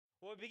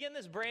We begin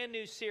this brand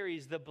new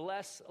series, The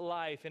Blessed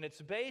Life, and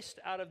it's based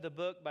out of the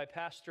book by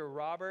Pastor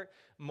Robert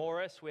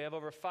Morris. We have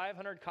over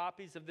 500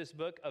 copies of this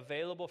book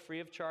available free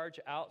of charge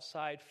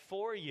outside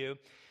for you.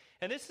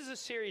 And this is a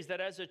series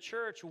that as a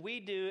church we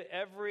do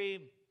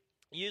every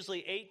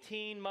usually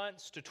 18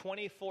 months to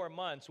 24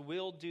 months,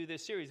 we'll do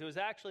this series. It was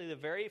actually the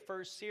very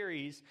first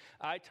series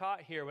I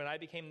taught here when I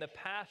became the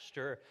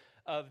pastor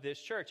of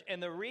this church.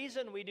 And the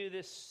reason we do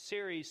this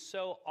series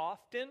so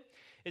often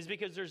is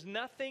because there's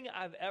nothing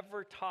I've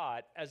ever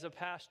taught as a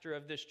pastor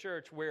of this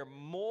church where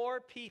more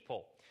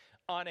people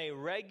on a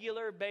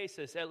regular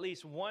basis, at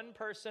least one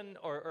person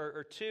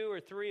or two or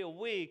three a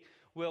week,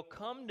 will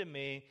come to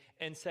me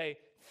and say,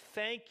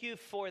 thank you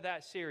for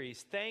that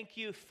series. Thank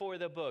you for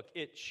the book.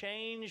 It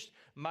changed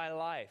my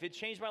life. It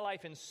changed my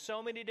life in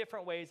so many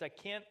different ways. I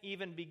can't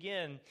even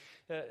begin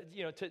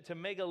to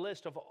make a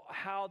list of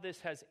how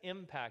this has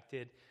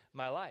impacted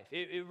my life.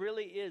 It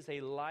really is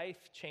a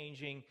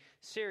life-changing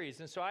series.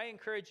 And so I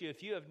encourage you,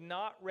 if you have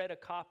not read a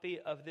copy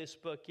of this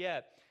book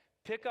yet,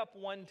 pick up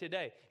one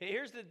today.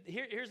 Here's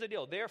the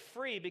deal. They're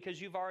free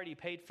because you've already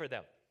paid for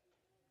them.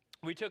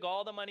 We took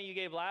all the money you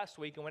gave last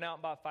week and went out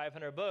and bought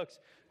 500 books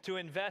to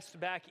invest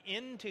back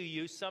into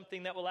you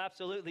something that will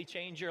absolutely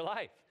change your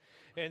life.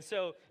 And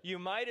so you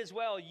might as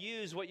well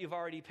use what you've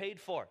already paid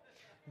for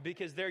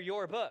because they're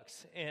your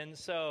books. And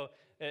so,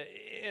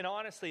 and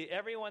honestly,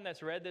 everyone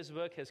that's read this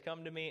book has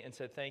come to me and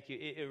said, thank you.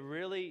 It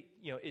really,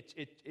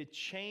 it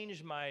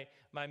changed my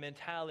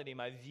mentality,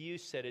 my view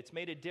set. It's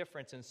made a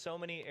difference in so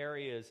many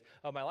areas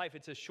of my life.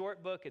 It's a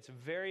short book. It's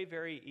very,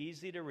 very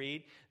easy to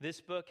read.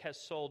 This book has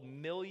sold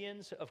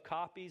millions of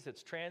copies.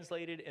 It's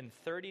translated in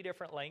 30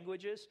 different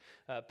languages.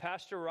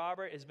 Pastor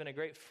Robert has been a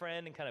great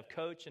friend and kind of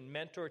coach and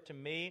mentor to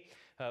me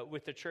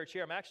with the church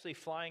here. I'm actually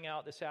flying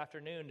out this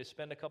afternoon to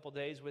spend a couple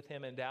days with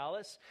him in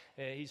Dallas.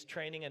 He's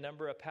training a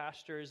number of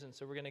pastors, and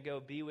so we're going to go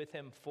be with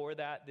him for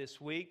that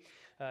this week.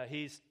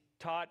 He's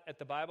taught at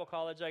the Bible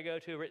college I go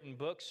to, written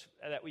books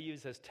that we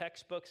use as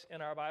textbooks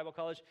in our Bible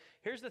college.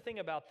 Here's the thing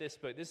about this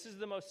book. This is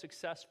the most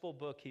successful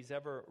book he's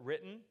ever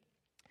written.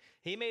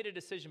 He made a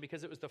decision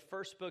because it was the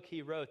first book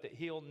he wrote that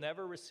he'll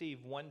never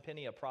receive one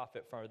penny of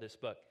profit from this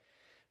book.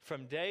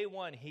 From day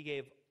one, he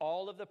gave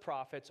all of the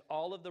profits,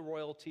 all of the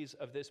royalties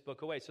of this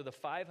book away. So the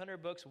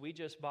 500 books we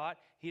just bought,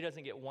 he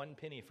doesn't get one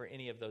penny for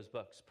any of those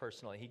books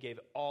personally. He gave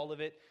all of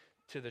it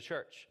to the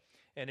church.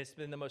 And it's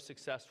been the most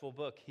successful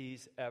book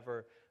he's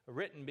ever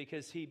written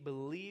because he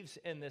believes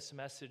in this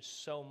message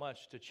so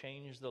much to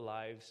change the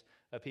lives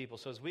of people.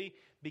 So as we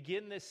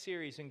begin this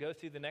series and go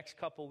through the next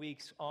couple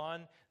weeks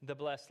on The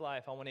Blessed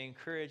Life, I want to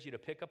encourage you to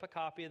pick up a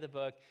copy of the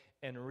book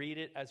and read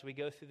it as we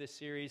go through this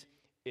series.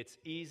 It's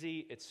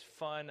easy. It's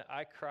fun.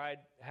 I cried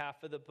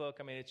half of the book.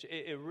 I mean,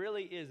 it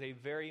really is a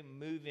very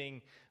moving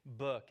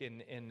book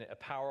and a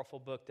powerful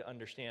book to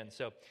understand.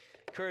 So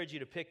encourage you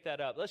to pick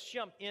that up. Let's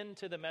jump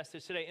into the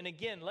message today. And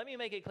again, let me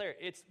make it clear.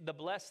 It's The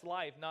Blessed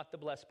Life, not The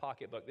Blessed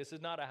Pocketbook. This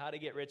is not a how to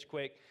get rich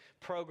quick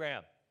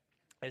program.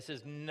 This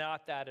is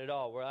not that at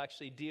all. We'll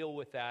actually deal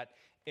with that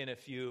in a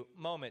few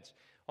moments.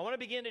 I want to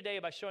begin today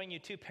by showing you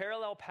two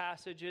parallel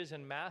passages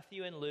in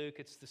Matthew and Luke.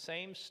 It's the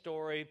same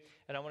story,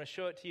 and I want to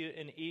show it to you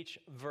in each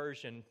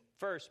version.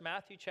 First,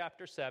 Matthew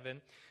chapter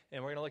 7,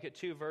 and we're going to look at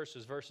two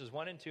verses, verses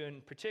 1 and 2,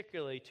 and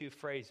particularly two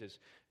phrases.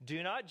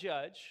 Do not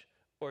judge,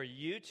 or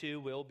you too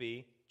will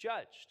be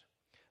judged.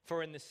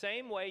 For in the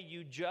same way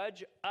you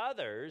judge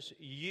others,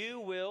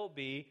 you will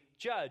be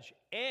judged.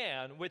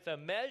 And with the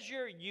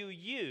measure you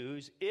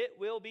use, it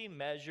will be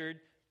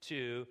measured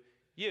to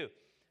you.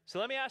 So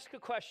let me ask a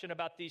question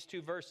about these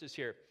two verses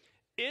here.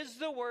 Is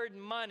the word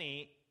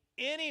money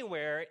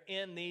anywhere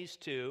in these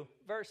two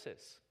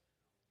verses?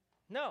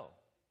 No,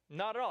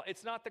 not at all.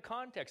 It's not the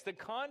context. The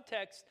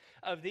context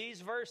of these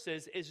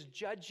verses is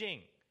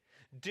judging.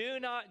 Do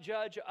not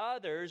judge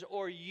others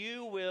or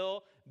you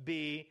will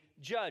be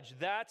judged.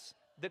 That's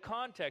the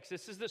context.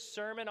 This is the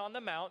Sermon on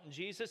the Mount, and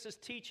Jesus is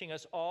teaching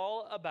us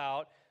all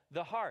about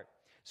the heart.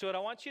 So what I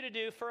want you to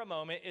do for a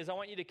moment is I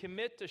want you to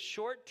commit to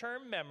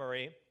short-term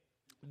memory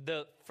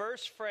the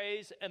first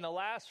phrase and the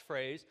last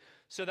phrase,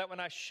 so that when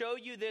I show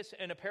you this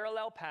in a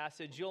parallel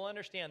passage, you'll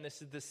understand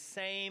this is the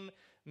same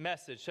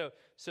message.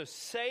 So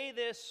say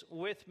this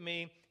with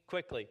me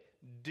quickly.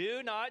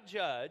 Do not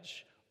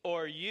judge,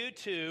 or you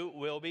too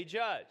will be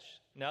judged.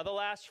 Now the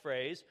last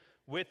phrase,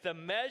 with the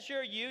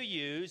measure you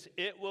use,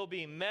 it will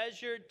be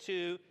measured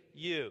to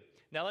you.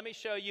 Now let me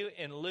show you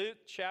in Luke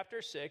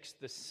chapter 6,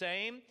 the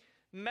same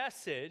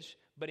message,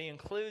 but he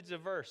includes a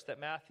verse that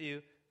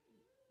Matthew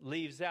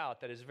leaves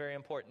out that is very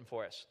important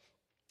for us.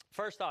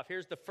 First off,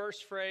 here's the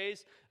first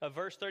phrase of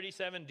verse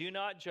 37, do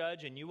not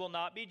judge and you will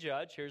not be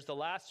judged. Here's the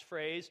last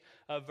phrase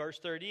of verse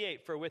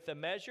 38, for with the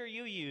measure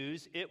you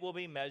use, it will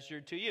be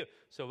measured to you.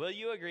 So will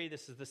you agree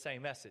this is the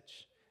same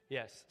message?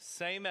 Yes,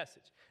 same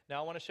message.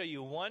 Now I want to show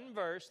you one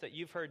verse that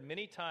you've heard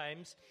many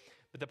times,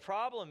 but the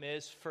problem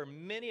is for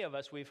many of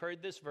us, we've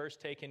heard this verse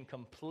taken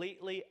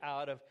completely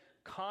out of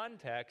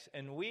context,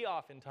 and we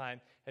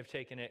oftentimes have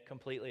taken it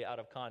completely out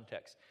of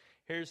context.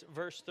 Here's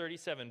verse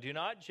 37. Do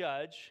not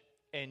judge,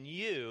 and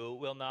you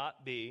will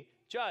not be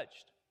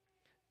judged.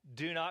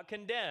 Do not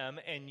condemn,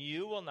 and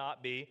you will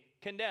not be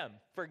condemned.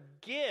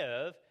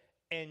 Forgive,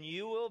 and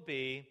you will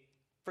be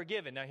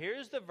forgiven. Now,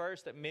 here's the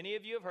verse that many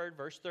of you have heard,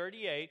 verse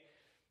 38,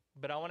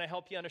 but I want to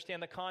help you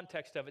understand the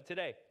context of it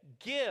today.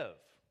 Give,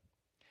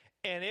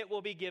 and it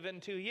will be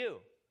given to you.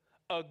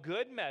 A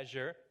good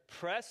measure,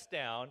 pressed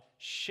down,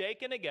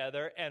 shaken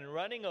together, and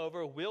running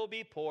over will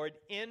be poured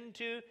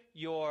into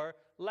your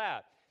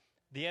lap.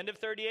 The end of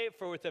 38,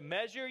 for with the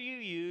measure you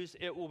use,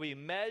 it will be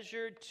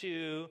measured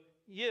to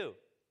you.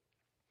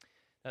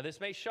 Now,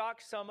 this may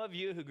shock some of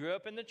you who grew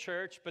up in the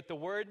church, but the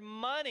word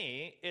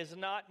money is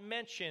not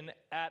mentioned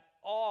at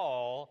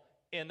all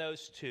in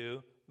those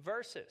two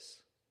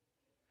verses.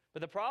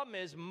 But the problem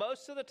is,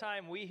 most of the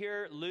time we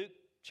hear Luke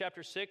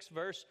chapter 6,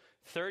 verse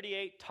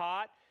 38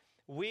 taught,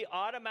 we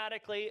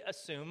automatically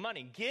assume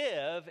money.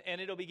 Give,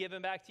 and it'll be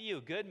given back to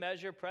you. Good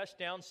measure, pressed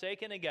down,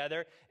 shaken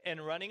together,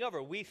 and running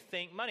over. We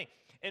think money.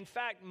 In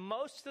fact,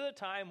 most of the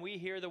time we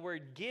hear the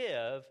word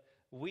give,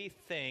 we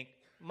think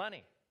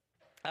money.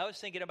 I was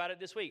thinking about it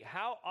this week.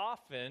 How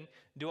often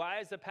do I,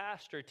 as a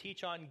pastor,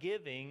 teach on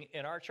giving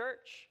in our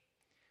church?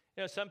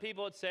 You know, some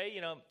people would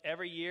say,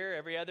 every year,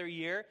 every other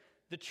year.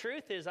 The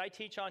truth is, I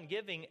teach on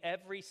giving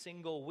every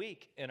single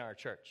week in our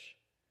church.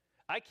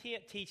 I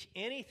can't teach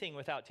anything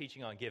without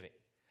teaching on giving.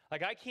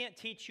 Like, I can't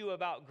teach you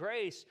about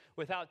grace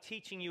without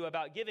teaching you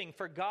about giving.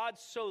 For God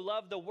so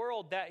loved the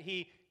world that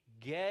he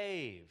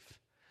gave.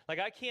 Like,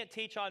 I can't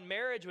teach on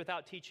marriage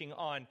without teaching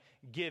on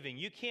giving.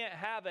 You can't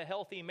have a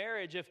healthy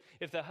marriage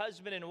if the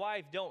husband and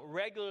wife don't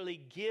regularly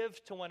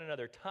give to one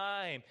another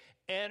time,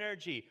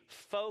 energy,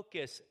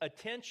 focus,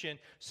 attention.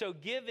 So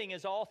giving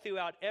is all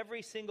throughout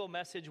every single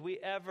message we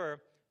ever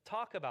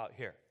talk about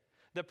here.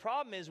 The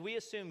problem is we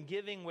assume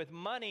giving with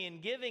money,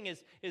 and giving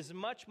is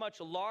much, much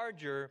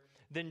larger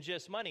than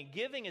just money.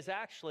 Giving is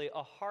actually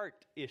a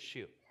heart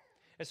issue.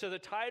 And so the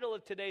title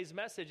of today's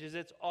message is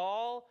It's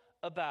All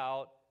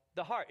About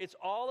the Heart. It's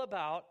all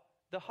about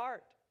the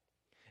heart.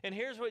 And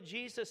here's what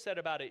Jesus said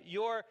about it.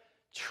 Your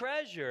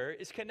treasure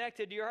is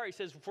connected to your heart. He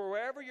says, for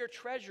wherever your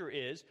treasure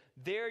is,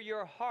 there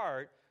your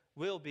heart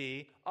will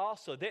be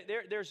also.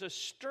 There's a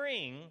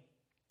string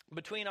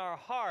between our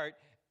heart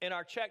and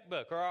our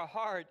checkbook, or our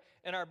heart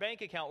and our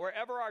bank account.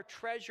 Wherever our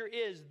treasure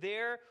is,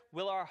 there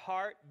will our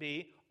heart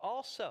be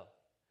also.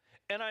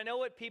 And I know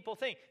what people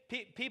think.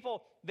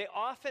 People, they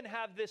often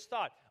have this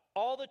thought,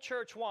 all the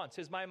church wants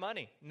is my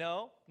money.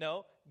 No.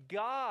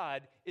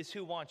 God is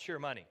who wants your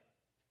money,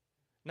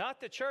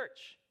 not the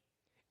church.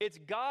 It's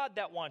God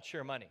that wants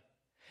your money.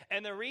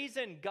 And the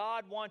reason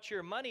God wants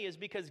your money is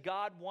because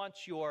God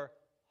wants your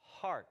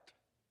heart.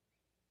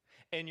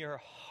 And your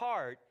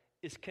heart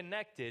is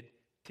connected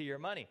to your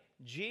money.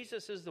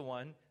 Jesus is the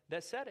one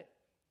that said it.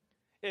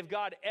 If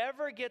God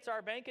ever gets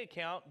our bank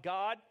account,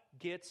 God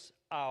gets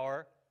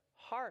our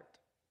heart.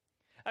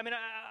 I mean,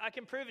 I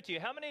can prove it to you.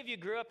 How many of you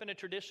grew up in a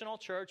traditional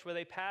church where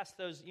they passed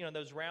those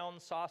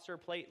round saucer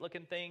plate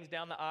looking things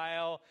down the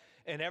aisle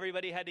and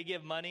everybody had to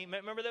give money?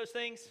 Remember those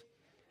things?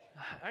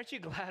 Aren't you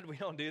glad we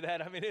don't do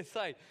that? I mean, it's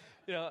like,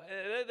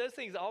 those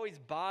things always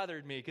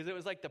bothered me because it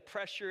was like the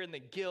pressure and the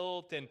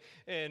guilt and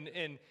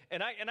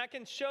I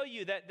can show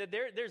you that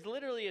there's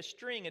literally a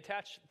string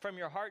attached from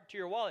your heart to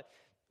your wallet.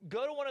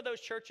 Go to one of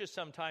those churches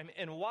sometime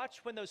and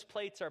watch when those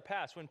plates are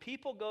passed. When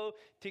people go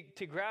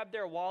to grab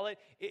their wallet,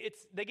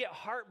 they get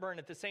heartburn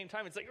at the same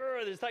time. It's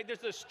like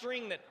there's a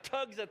string that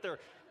tugs at their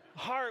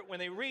heart when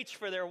they reach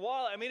for their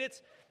wallet. I mean,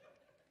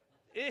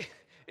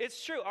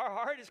 it's true. Our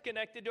heart is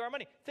connected to our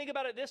money. Think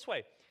about it this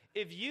way.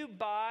 If you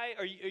buy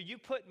or you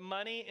put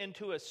money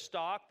into a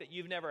stock that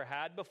you've never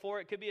had before,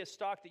 it could be a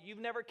stock that you've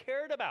never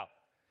cared about.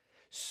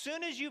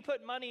 Soon as you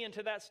put money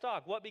into that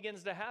stock, what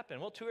begins to happen?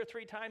 Well, 2 or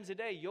 3 times a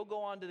day, you'll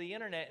go onto the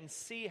internet and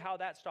see how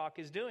that stock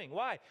is doing.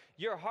 Why?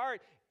 Your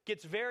heart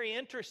gets very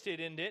interested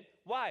in it.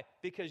 Why?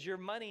 Because your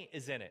money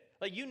is in it.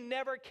 Like, you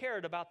never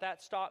cared about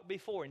that stock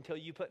before until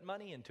you put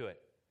money into it.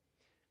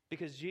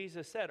 Because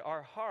Jesus said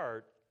our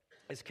heart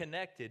is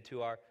connected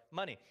to our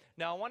money.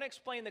 Now, I want to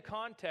explain the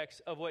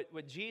context of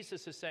what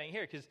Jesus is saying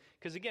here,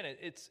 because again,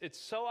 it's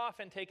so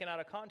often taken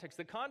out of context.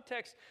 The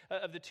context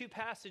of the 2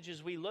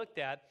 passages we looked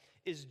at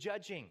is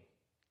judging.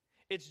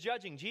 It's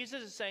judging.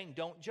 Jesus is saying,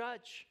 don't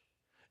judge.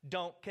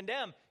 Don't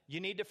condemn.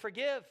 You need to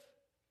forgive.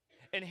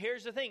 And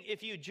here's the thing.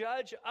 If you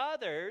judge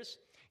others,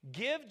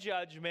 give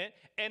judgment,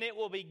 and it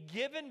will be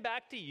given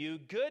back to you.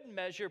 Good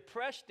measure,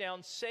 pressed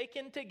down,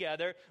 shaken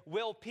together,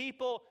 will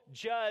people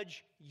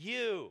judge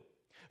you.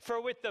 For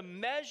with the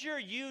measure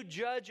you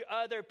judge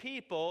other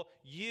people,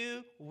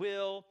 you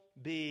will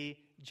be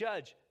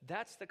judged.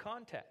 That's the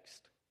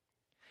context.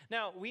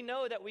 Now, we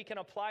know that we can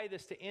apply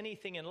this to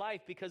anything in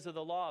life because of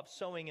the law of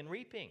sowing and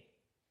reaping.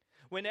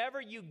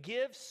 Whenever you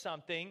give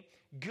something,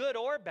 good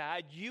or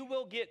bad, you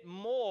will get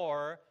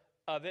more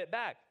of it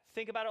back.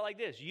 Think about it like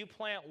this. You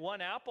plant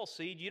 1 apple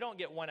seed, you don't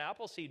get 1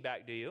 apple seed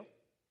back, do you?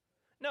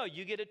 No,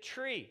 you get a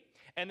tree.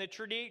 And the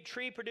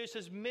tree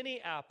produces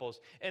many apples.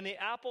 And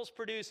the apples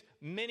produce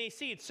many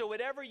seeds. So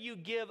whatever you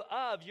give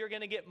of, you're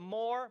going to get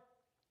more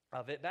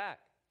of it back.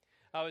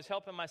 I was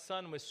helping my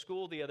son with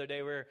school the other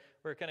day. We're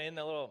kind of in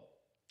the little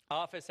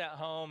office at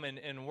home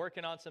and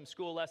working on some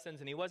school lessons,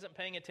 and he wasn't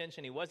paying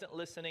attention. He wasn't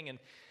listening, and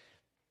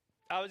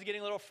I was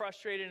getting a little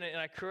frustrated, and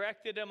I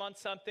corrected him on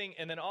something,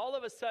 and then all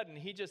of a sudden,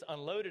 he just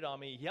unloaded on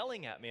me,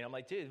 yelling at me. And I'm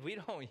like, dude, we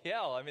don't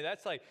yell. I mean,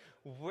 that's like,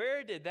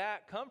 where did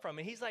that come from?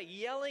 And he's like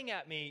yelling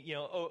at me,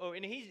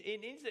 and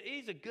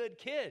he's a good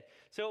kid.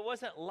 So it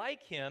wasn't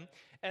like him.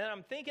 And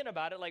I'm thinking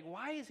about it, like,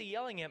 why is he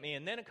yelling at me?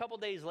 And then a couple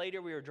days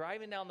later, we were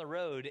driving down the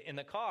road in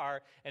the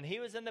car, and he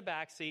was in the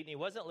back seat, and he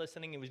wasn't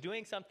listening. He was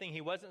doing something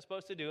he wasn't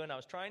supposed to do, and I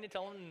was trying to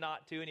tell him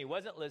not to, and he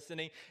wasn't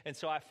listening. And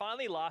so I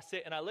finally lost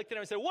it, and I looked at him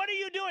and said, what are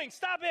you doing?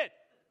 Stop it!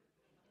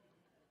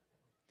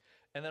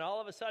 And then all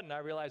of a sudden, I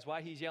realized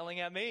why he's yelling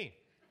at me.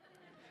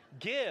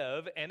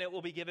 Give, and it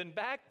will be given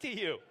back to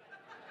you.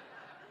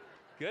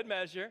 Good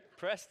measure,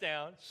 pressed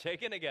down,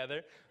 shaken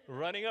together,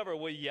 running over,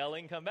 will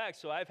yelling come back?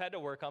 So I've had to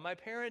work on my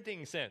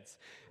parenting sense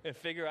and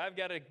figure I've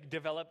got to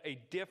develop a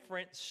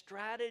different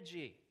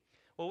strategy.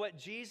 Well, what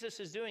Jesus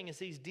is doing is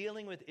he's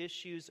dealing with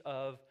issues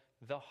of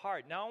the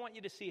heart. Now I want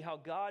you to see how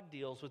God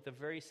deals with the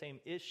very same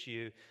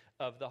issue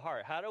of the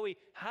heart. How do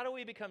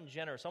we become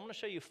generous? I'm going to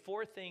show you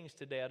 4 things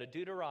today out of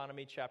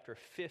Deuteronomy chapter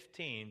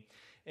 15,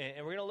 and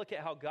we're going to look at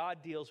how God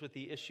deals with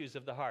the issues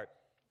of the heart.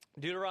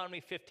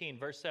 Deuteronomy 15,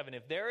 verse 7,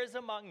 if there is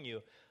among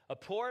you a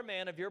poor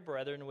man of your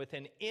brethren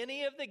within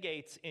any of the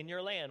gates in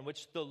your land,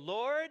 which the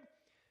Lord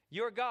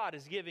your God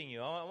is giving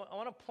you. I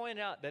want to point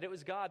out that it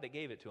was God that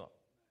gave it to him.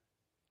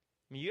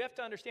 I mean, you have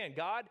to understand,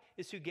 God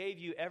is who gave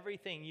you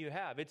everything you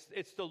have.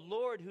 It's the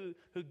Lord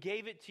who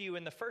gave it to you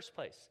in the first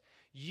place.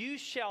 You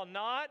shall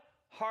not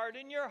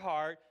harden your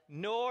heart,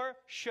 nor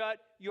shut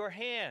your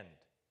hand.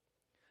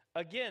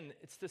 Again,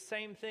 it's the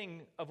same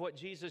thing of what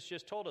Jesus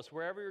just told us.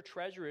 Wherever your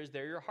treasure is,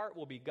 there your heart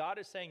will be. God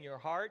is saying your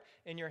heart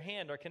and your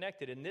hand are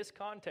connected. In this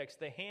context,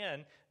 the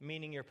hand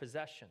meaning your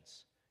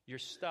possessions, your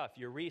stuff,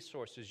 your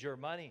resources, your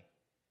money.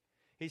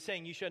 He's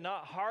saying you should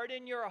not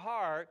harden your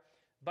heart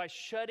by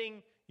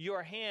shutting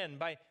your hand,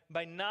 by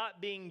not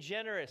being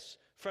generous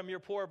from your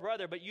poor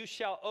brother, but you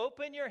shall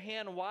open your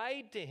hand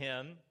wide to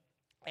him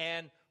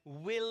and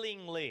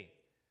willingly.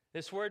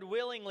 This word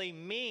willingly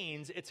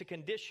means it's a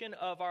condition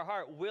of our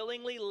heart.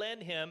 Willingly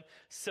lend him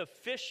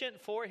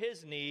sufficient for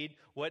his need,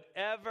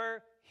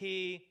 whatever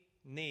he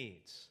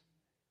needs.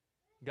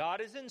 God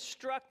is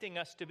instructing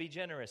us to be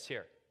generous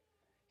here.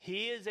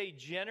 He is a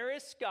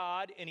generous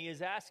God, and he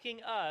is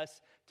asking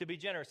us to be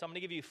generous. I'm going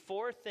to give you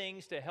 4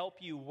 things to help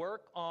you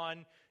work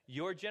on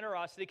your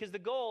generosity, because the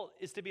goal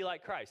is to be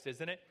like Christ,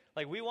 isn't it?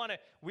 Like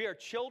we are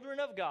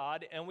children of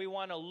God, and we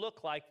want to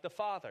look like the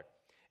Father.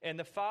 And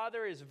the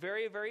Father is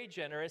very, very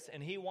generous,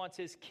 and he wants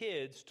his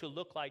kids to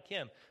look like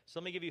him. So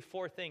let me give you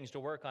 4 things to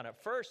work on it.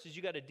 First is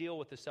you got to deal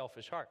with the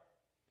selfish heart.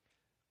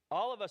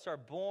 All of us are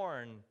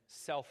born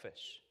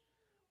selfish.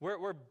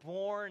 We're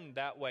born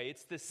that way.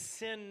 It's the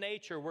sin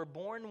nature we're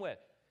born with.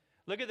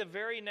 Look at the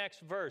very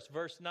next verse,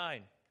 verse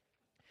 9.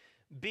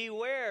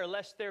 Beware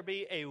lest there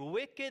be a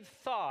wicked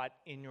thought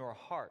in your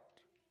heart.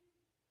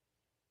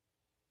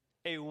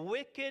 A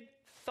wicked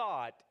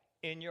thought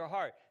in your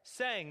heart,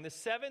 saying, the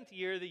 7th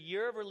year, the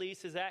year of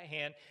release is at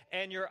hand,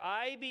 and your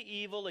eye be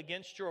evil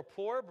against your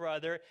poor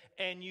brother,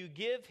 and you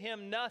give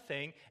him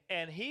nothing,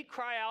 and he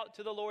cry out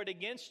to the Lord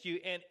against you,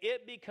 and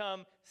it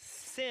become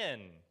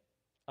sin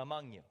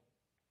among you.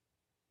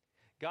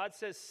 God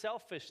says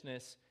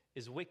selfishness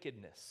is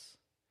wickedness,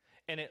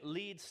 and it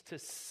leads to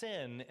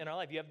sin in our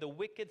life. You have the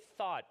wicked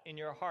thought in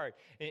your heart,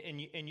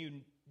 and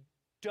you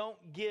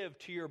don't give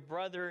to your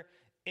brother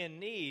in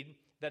need.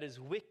 That is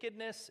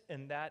wickedness,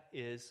 and that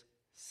is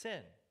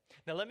sin.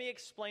 Now, let me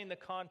explain the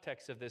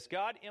context of this.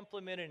 God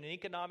implemented an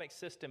economic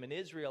system in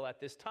Israel at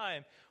this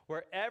time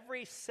where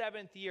every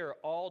 7th year,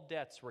 all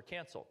debts were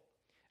canceled.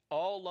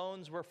 All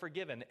loans were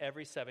forgiven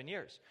every 7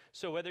 years.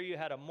 So whether you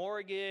had a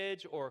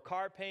mortgage or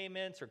car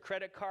payments or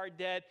credit card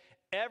debt,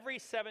 every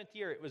 7th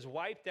year it was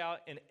wiped out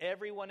and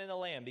everyone in the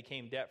land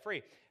became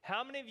debt-free.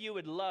 How many of you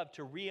would love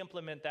to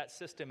re-implement that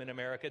system in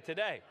America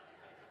today?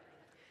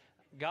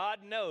 God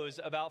knows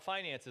about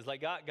finances.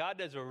 Like God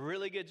does a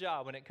really good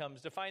job when it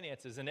comes to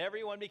finances. And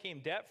everyone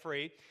became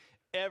debt-free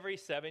every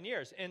 7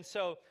 years. And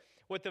so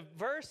what the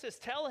verse is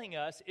telling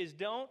us is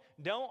don't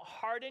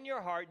harden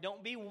your heart.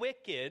 Don't be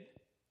wicked.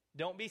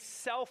 Don't be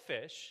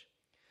selfish.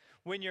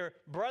 When your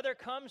brother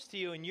comes to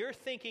you and you're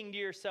thinking to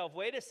yourself,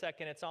 wait a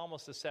second, it's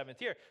almost the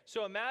 7th year.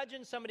 So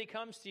imagine somebody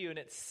comes to you and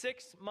it's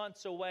 6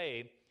 months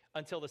away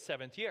until the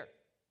 7th year.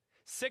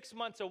 6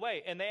 months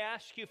away, and they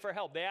ask you for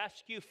help. They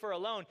ask you for a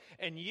loan,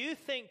 and you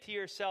think to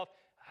yourself,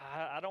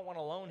 I don't want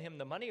to loan him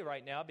the money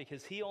right now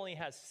because he only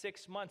has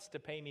 6 months to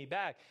pay me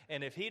back.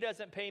 And if he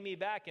doesn't pay me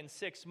back in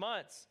 6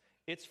 months,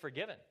 it's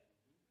forgiven.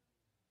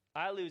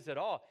 I lose it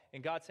all.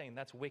 And God's saying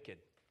that's wicked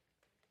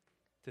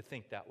to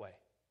think that way.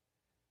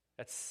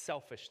 That's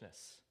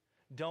selfishness.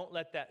 Don't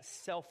let that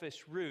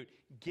selfish root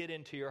get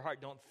into your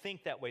heart. Don't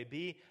think that way.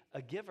 Be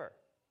a giver.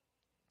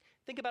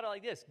 Think about it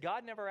like this.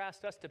 God never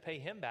asked us to pay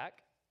him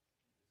back.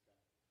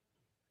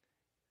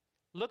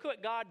 Look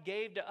what God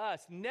gave to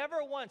us.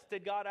 Never once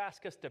did God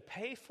ask us to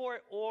pay for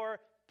it or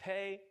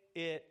pay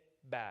it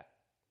back.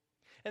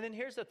 And then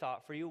here's a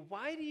thought for you.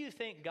 Why do you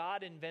think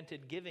God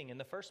invented giving in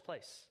the first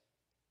place?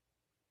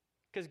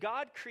 Because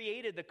God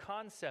created the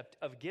concept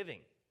of giving.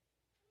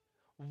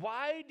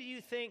 Why do you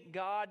think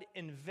God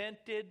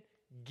invented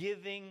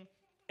giving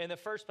in the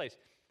first place?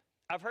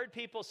 I've heard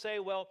people say,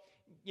 well,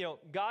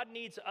 God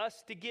needs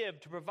us to give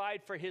to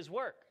provide for his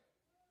work.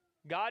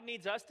 God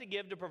needs us to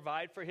give to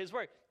provide for his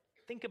work.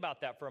 Think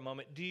about that for a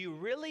moment. Do you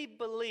really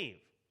believe,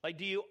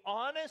 do you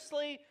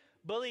honestly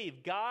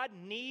believe God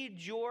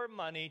needs your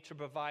money to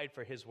provide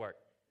for his work?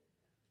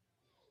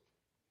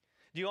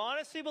 Do you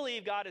honestly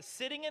believe God is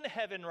sitting in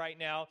heaven right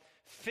now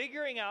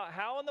figuring out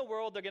how in the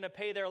world they're going to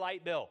pay their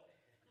light bill?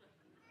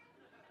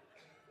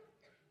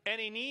 And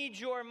he needs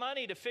your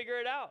money to figure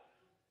it out.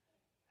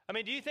 I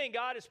mean, do you think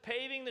God is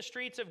paving the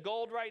streets of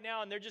gold right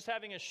now and they're just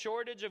having a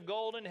shortage of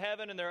gold in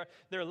heaven and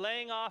they're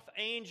laying off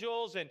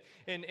angels and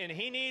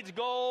he needs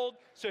gold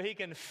so he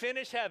can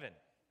finish heaven?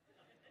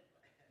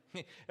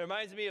 It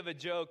reminds me of a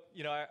joke,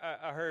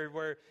 I heard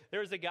where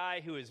there was a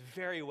guy who was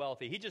very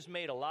wealthy. He just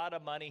made a lot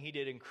of money. He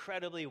did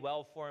incredibly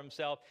well for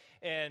himself.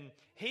 And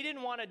he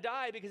didn't want to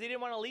die because he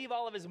didn't want to leave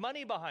all of his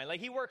money behind.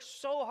 He worked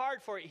so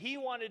hard for it. He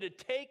wanted to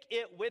take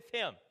it with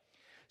him.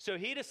 So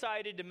he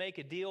decided to make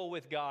a deal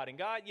with God. And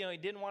God, he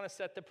didn't want to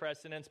set the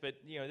precedence, but,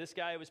 this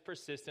guy was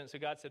persistent. So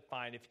God said,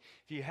 fine, if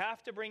you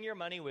have to bring your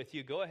money with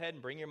you, go ahead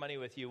and bring your money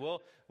with you.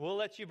 We'll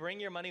let you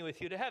bring your money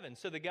with you to heaven.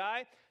 So the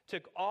guy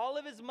took all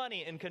of his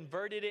money and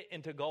converted it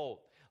into gold,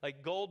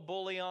 like gold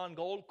bullion,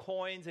 gold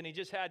coins. And he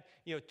just had,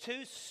 2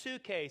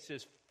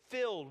 suitcases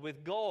filled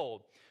with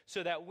gold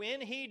so that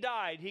when he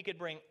died, he could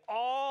bring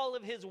all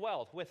of his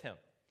wealth with him.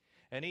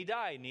 And he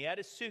died and he had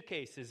his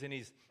suitcases and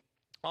he's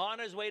on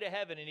his way to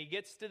heaven, and he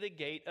gets to the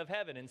gate of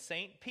heaven, and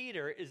St.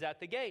 Peter is at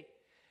the gate.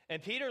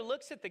 And Peter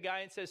looks at the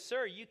guy and says,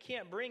 sir, you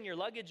can't bring your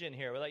luggage in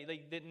here.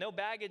 No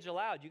baggage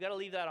allowed. You got to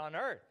leave that on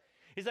earth.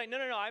 He's like, no,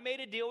 I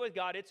made a deal with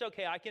God. It's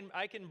okay.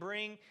 I can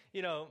bring,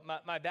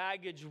 my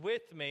baggage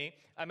with me.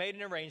 I made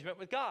an arrangement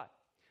with God.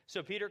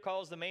 So Peter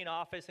calls the main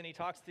office, and he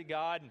talks to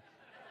God,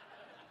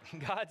 and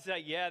God's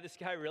like, yeah, this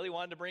guy really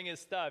wanted to bring his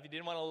stuff. He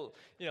didn't want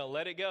to,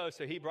 let it go,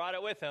 so he brought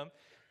it with him.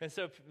 And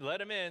so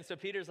let him in. So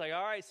Peter's like,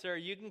 all right, sir,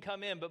 you can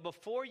come in. But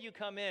before you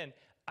come in,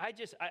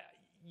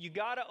 you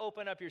got to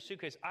open up your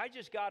suitcase. I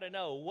just got to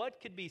know what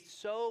could be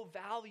so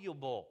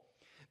valuable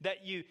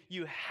that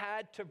you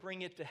had to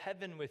bring it to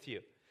heaven with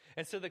you.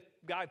 And so the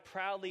guy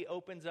proudly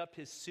opens up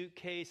his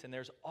suitcase, and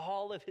there's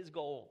all of his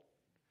gold.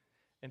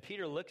 And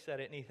Peter looks at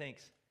it, and he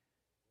thinks,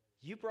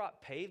 you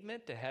brought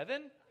pavement to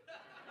heaven?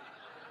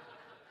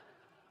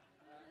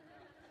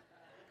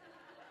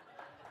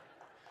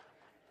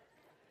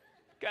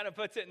 Kind of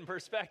puts it in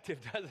perspective,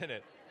 doesn't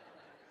it?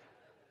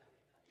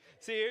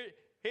 See,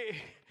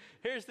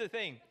 here's the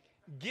thing.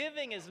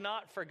 Giving is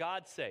not for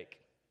God's sake.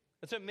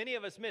 That's what many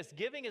of us miss.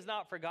 Giving is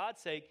not for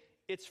God's sake.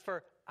 It's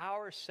for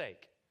our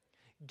sake.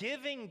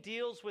 Giving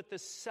deals with the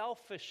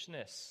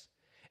selfishness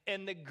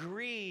and the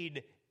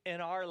greed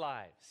in our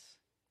lives.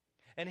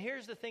 And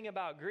here's the thing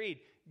about greed.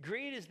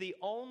 Greed is the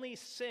only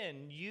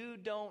sin you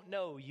don't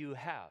know you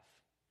have.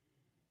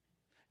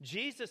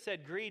 Jesus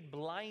said greed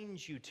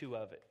blinds you to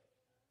of it.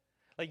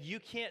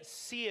 You can't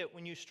see it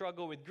when you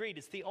struggle with greed.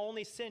 It's the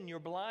only sin you're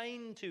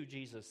blind to,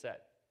 Jesus said.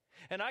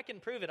 And I can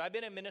prove it. I've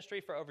been in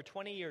ministry for over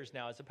 20 years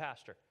now as a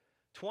pastor.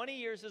 20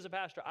 years as a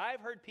pastor.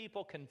 I've heard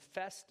people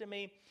confess to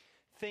me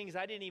things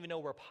I didn't even know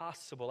were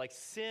possible, like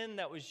sin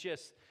that was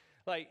just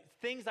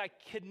things I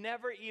could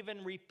never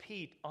even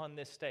repeat on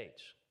this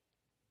stage.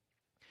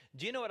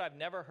 Do you know what I've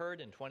never heard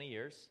in 20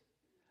 years?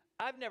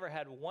 I've never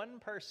had one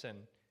person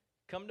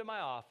come to my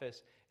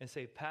office and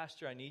say,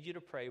 Pastor, I need you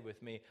to pray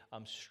with me.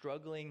 I'm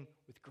struggling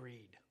with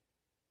greed.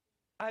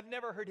 I've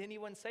never heard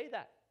anyone say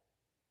that.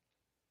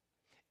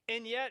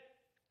 And yet,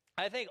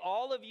 I think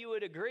all of you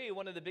would agree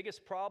one of the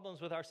biggest problems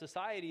with our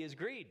society is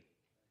greed.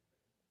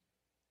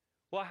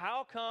 Well,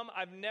 how come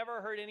I've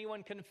never heard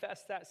anyone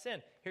confess that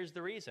sin? Here's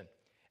the reason.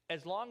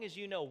 As long as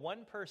you know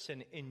one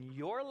person in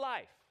your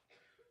life,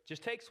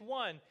 just takes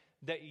one,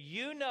 that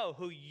you know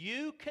who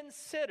you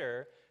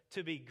consider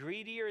to be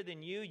greedier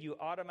than you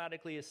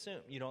automatically assume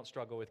you don't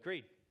struggle with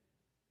greed.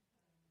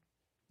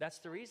 That's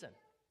the reason.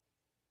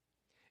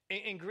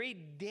 And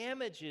greed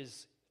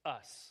damages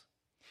us.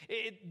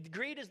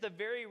 Greed is the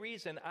very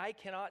reason I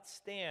cannot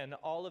stand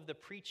all of the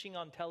preaching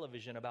on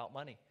television about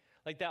money.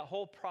 That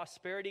whole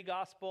prosperity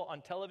gospel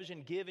on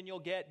television, give and you'll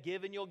get,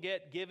 give and you'll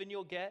get, give and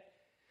you'll get.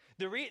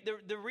 The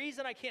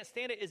reason I can't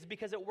stand it is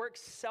because it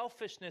works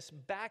selfishness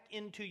back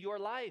into your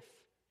life.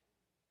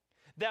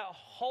 That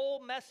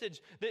whole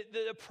message,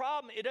 the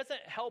problem, it doesn't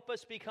help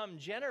us become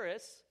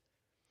generous.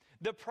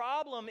 The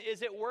problem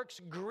is it works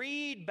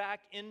greed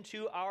back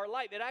into our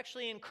life. It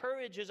actually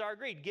encourages our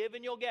greed. Give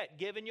and you'll get,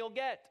 give and you'll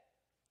get.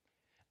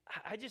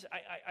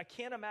 I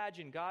can't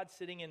imagine God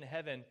sitting in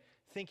heaven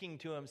thinking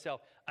to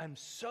himself, I'm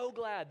so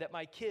glad that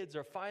my kids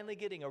are finally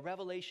getting a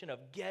revelation of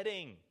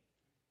getting.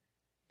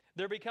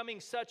 They're becoming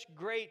such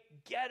great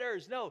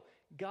getters. No,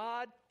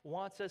 God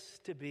wants us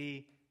to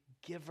be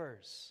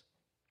givers.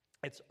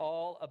 It's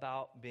all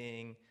about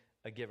being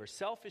a giver.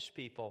 Selfish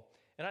people,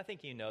 and I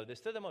think you know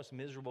this, they're the most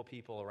miserable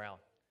people around.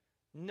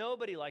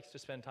 Nobody likes to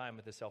spend time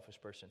with a selfish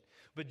person.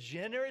 But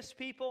generous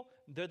people,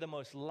 they're the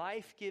most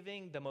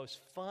life-giving, the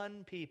most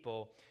fun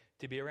people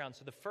to be around.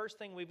 So the first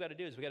thing we've got to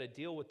do is we've got to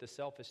deal with the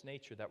selfish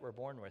nature that we're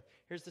born with.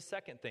 Here's the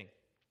second thing.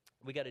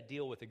 We got to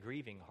deal with a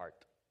grieving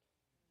heart.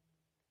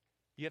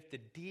 You have to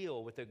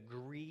deal with a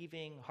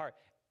grieving heart.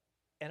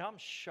 And I'm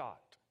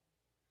shocked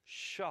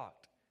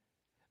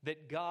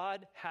that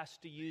God has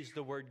to use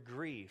the word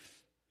grief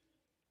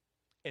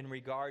in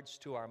regards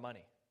to our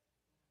money.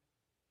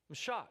 I'm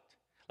shocked.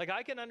 Like,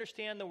 I can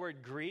understand the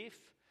word grief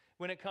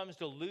when it comes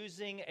to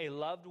losing a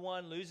loved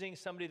one, losing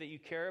somebody that you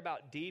care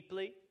about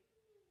deeply.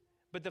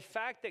 But the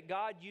fact that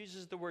God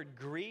uses the word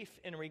grief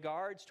in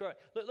regards to our...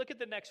 Look at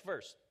the next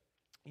verse.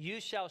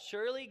 You shall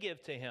surely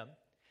give to him,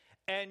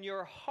 and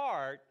your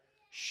heart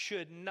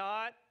should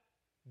not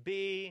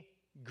be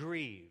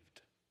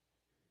grieved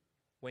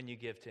when you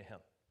give to him.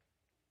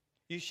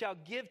 You shall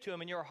give to him,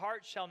 and your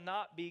heart shall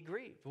not be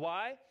grieved.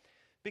 Why?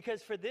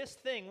 Because for this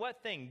thing,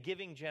 what thing?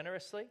 Giving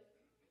generously.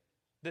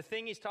 The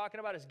thing he's talking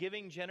about is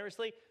giving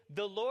generously.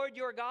 The Lord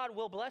your God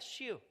will bless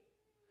you.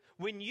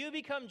 When you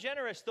become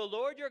generous, the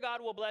Lord your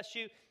God will bless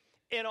you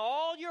in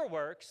all your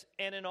works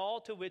and in all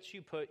to which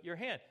you put your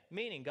hand.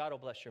 Meaning, God will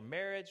bless your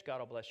marriage, God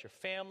will bless your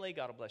family,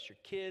 God will bless your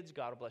kids,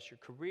 God will bless your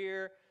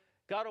career.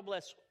 God will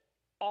bless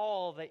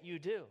all that you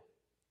do.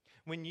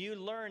 When you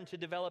learn to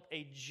develop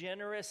a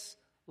generous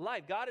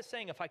life, God is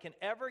saying, if I can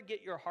ever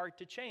get your heart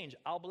to change,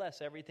 I'll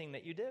bless everything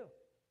that you do.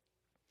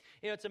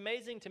 You know, it's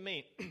amazing to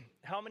me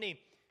how many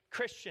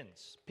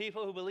Christians,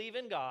 people who believe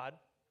in God,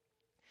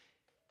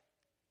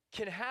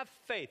 can have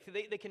faith.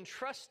 They can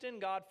trust in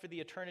God for the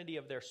eternity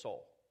of their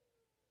soul.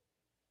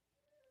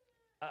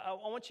 I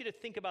want you to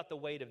think about the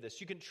weight of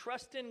this. You can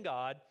trust in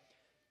God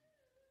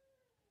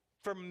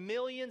for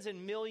millions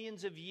and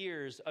millions of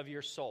years of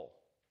your soul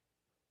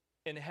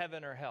in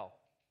heaven or hell.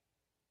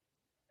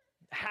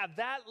 Have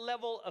that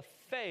level of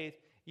faith,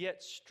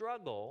 yet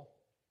struggle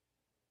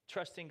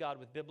trusting God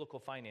with biblical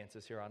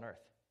finances here on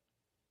earth.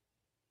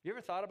 You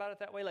ever thought about it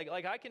that way?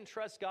 Like I can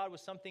trust God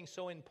with something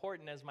so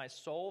important as my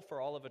soul for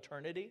all of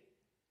eternity,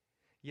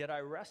 yet I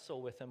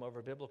wrestle with him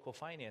over biblical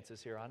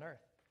finances here on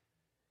earth.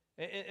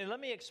 And let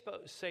me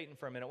expose Satan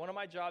for a minute. One of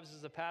my jobs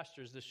as a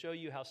pastor is to show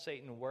you how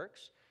Satan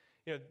works.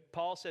 You know,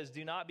 Paul says,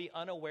 do not be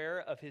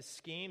unaware of his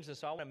schemes, and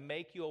so I want to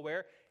make you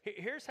aware.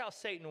 Here's how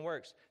Satan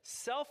works.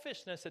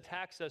 Selfishness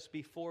attacks us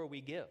before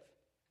we give.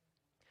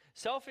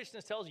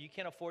 Selfishness tells you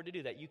can't afford to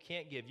do that. You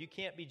can't give. You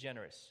can't be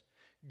generous.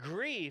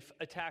 Grief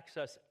attacks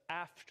us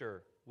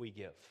after we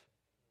give.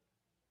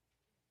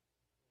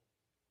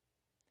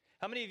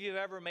 How many of you have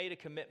ever made a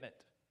commitment,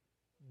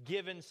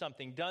 given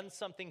something, done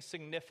something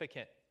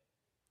significant,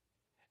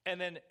 and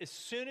then as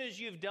soon as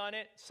you've done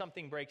it,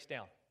 something breaks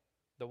down?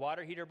 The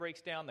water heater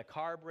breaks down, the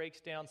car breaks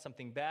down,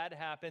 something bad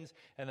happens,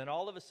 and then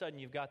all of a sudden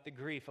you've got the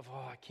grief of,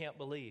 oh, I can't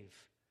believe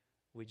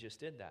we just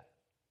did that.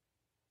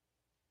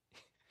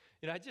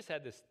 You know, I just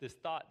had this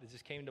thought that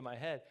just came to my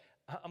head.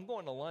 I'm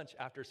going to lunch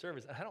after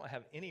service, and I don't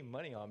have any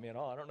money on me at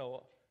all. I don't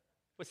know.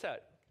 What's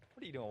that?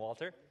 What are you doing,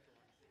 Walter?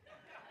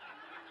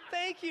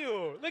 Thank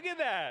you. Look at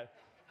that.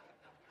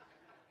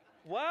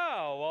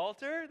 Wow,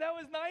 Walter, that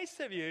was nice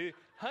of you.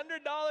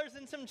 $100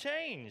 and some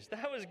change.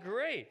 That was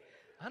great.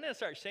 I'm going to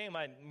start saying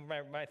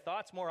my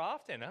thoughts more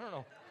often. I don't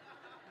know.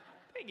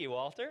 Thank you,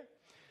 Walter.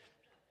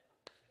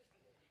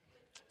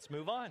 Let's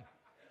move on.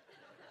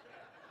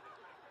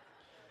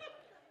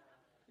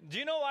 Do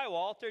you know why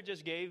Walter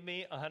just gave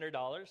me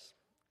 $100?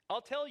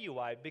 I'll tell you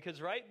why. Because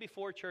right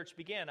before church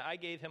began, I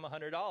gave him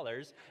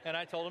 $100, and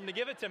I told him to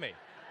give it to me.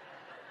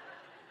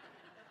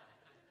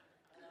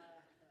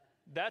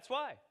 That's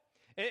why.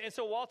 And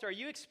so, Walter, are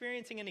you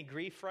experiencing any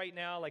grief right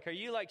now? Like, are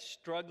you,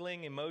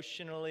 struggling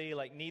emotionally,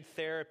 need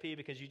therapy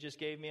because you just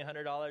gave me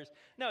 $100?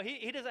 No,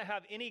 he doesn't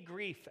have any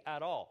grief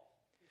at all.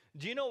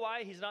 Do you know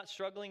why he's not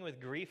struggling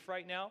with grief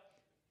right now?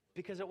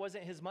 Because it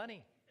wasn't his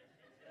money.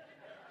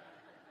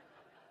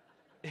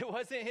 It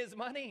wasn't his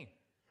money.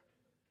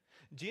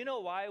 Do you know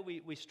why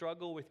we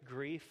struggle with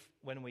grief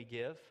when we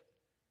give?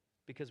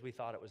 Because we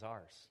thought it was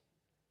ours.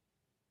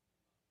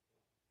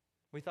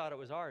 We thought it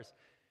was ours.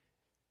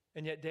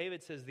 And yet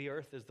David says the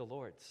earth is the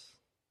Lord's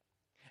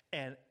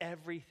and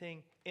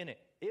everything in it.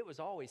 It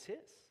was always his.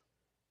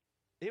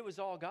 It was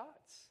all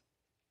God's.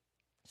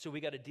 So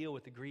we got to deal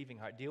with the grieving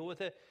heart. Deal with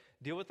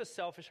the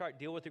selfish heart.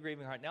 Deal with the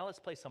grieving heart. Now let's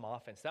play some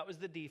offense. That was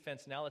the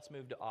defense. Now let's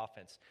move to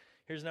offense.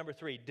 Here's number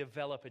 3.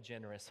 Develop a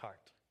generous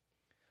heart.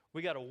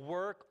 We got to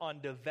work on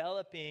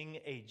developing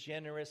a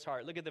generous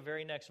heart. Look at the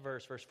very next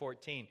verse, verse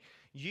 14.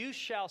 You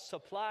shall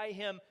supply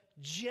him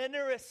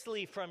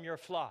generously from your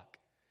flock,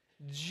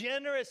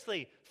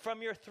 generously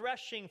from your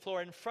threshing floor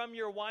and from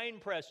your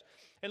winepress.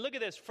 And look at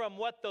this. From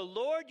what the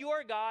Lord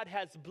your God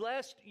has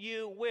blessed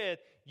you with,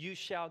 you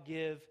shall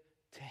give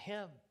to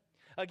him.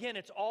 Again,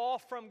 it's all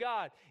from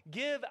God.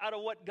 Give out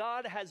of what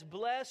God has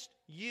blessed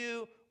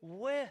you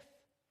with.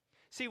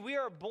 See, we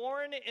are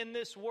born in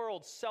this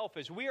world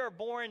selfish. We are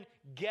born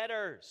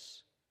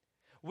getters.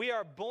 We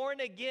are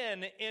born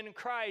again in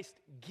Christ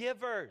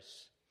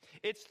givers.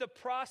 It's the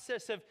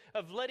process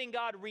of letting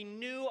God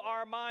renew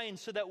our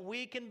minds so that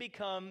we can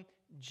become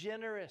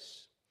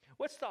generous.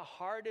 What's the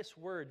hardest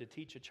word to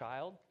teach a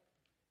child?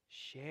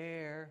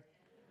 Share.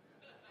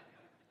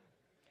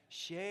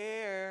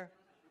 Share.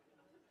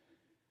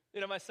 You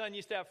know, my son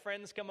used to have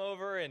friends come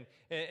over, and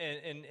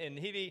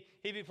he'd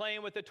be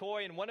playing with a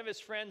toy, and one of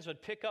his friends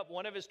would pick up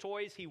one of his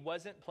toys he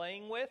wasn't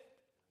playing with.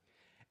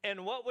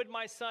 And what would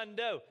my son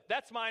do?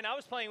 That's mine. I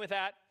was playing with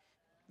that.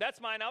 That's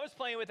mine. I was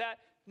playing with that.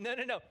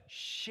 No.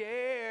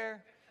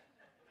 Share.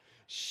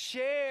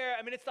 Share.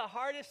 I mean, it's the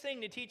hardest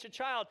thing to teach a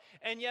child.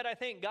 And yet I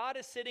think God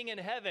is sitting in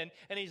heaven,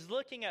 and he's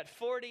looking at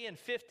 40 and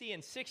 50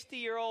 and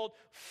 60-year-old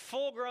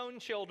full-grown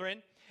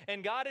children,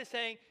 and God is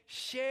saying,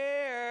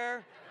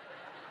 share.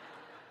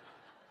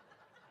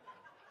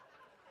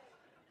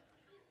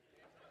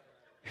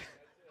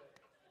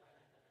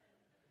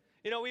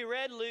 You know, we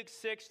read Luke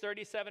 6,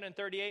 37 and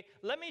 38.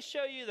 Let me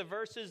show you the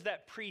verses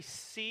that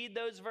precede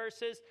those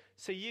verses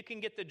so you can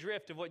get the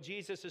drift of what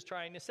Jesus is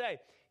trying to say.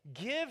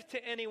 Give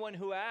to anyone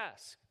who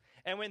asks.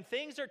 And when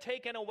things are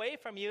taken away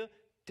from you,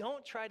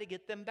 don't try to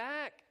get them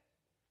back.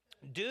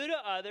 Do to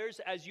others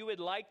as you would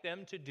like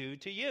them to do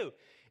to you.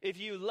 If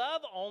you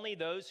love only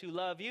those who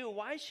love you,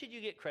 why should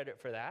you get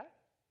credit for that?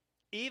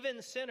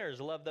 Even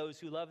sinners love those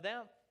who love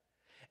them.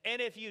 And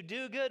if you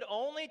do good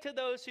only to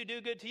those who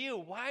do good to you,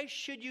 why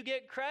should you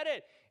get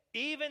credit?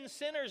 Even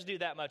sinners do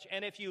that much.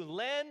 And if you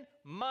lend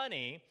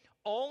money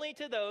only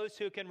to those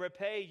who can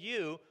repay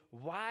you,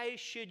 why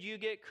should you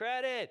get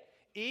credit?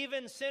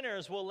 Even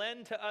sinners will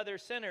lend to other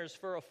sinners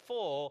for a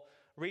full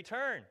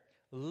return.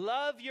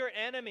 Love your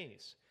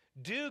enemies.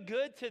 Do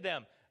good to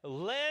them.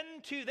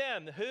 Lend to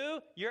them.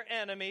 Who? Your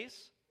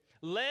enemies.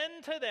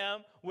 Lend to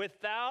them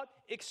without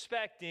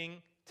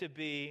expecting to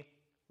be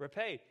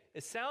repaid.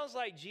 It sounds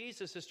like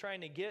Jesus is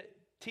trying to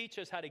teach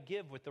us how to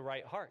give with the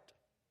right heart.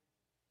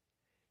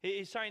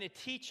 He's trying to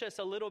teach us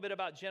a little bit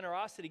about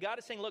generosity. God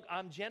is saying, look,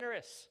 I'm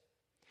generous.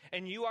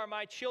 And you are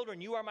my children.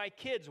 You are my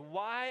kids.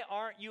 Why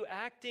aren't you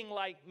acting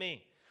like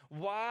me?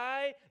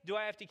 Why do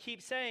I have to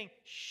keep saying,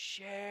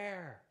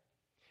 share?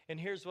 And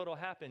here's what will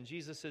happen.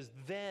 Jesus says,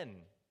 then,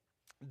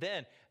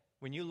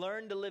 when you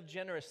learn to live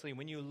generously,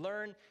 when you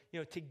learn,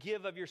 to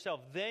give of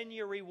yourself, then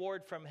your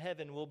reward from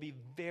heaven will be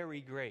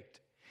very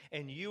great.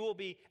 And you will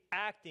be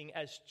acting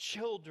as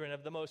children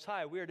of the Most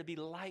High. We are to be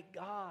like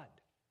God.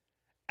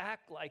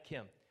 Act like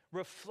Him.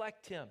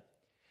 Reflect Him.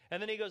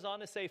 And then he goes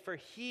on to say, for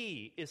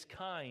He is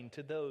kind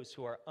to those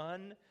who are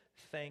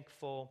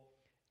unthankful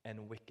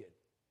and wicked.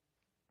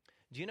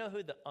 Do you know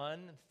who the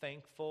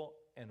unthankful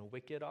and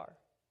wicked are?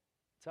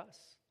 It's us.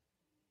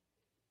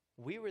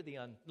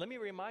 Let me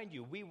remind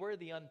you, we were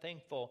the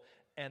unthankful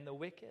and the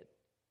wicked.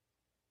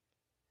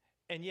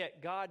 And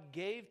yet God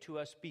gave to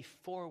us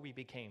before we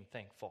became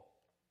thankful.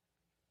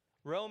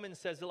 Romans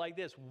says it like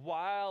this: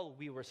 while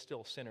we were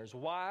still sinners,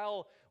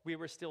 while we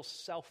were still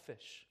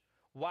selfish,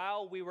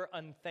 while we were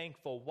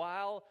unthankful,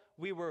 while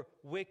we were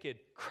wicked,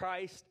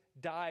 Christ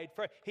died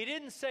for us. He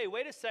didn't say,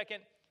 wait a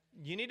second,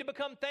 you need to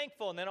become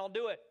thankful and then I'll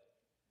do it.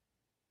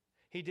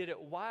 He did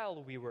it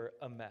while we were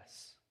a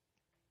mess.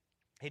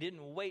 He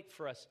didn't wait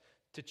for us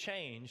to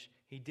change.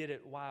 He did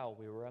it while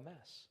we were a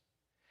mess.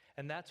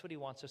 And that's what he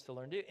wants us to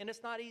learn to do. And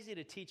it's not easy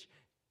to teach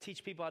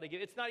people how to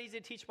give. It's not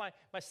easy to teach my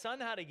son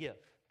how to give.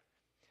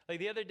 Like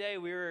the other day,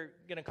 we were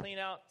going to clean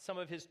out some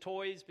of his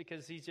toys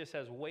because he just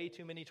has way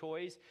too many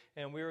toys.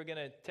 And we were going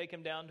to take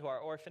him down to our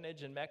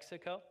orphanage in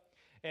Mexico.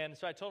 And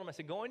so I told him, I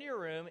said, go into your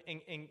room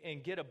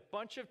and get a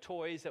bunch of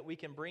toys that we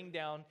can bring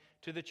down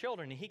to the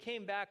children. And he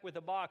came back with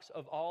a box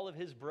of all of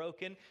his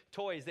broken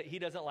toys that he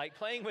doesn't like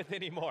playing with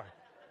anymore.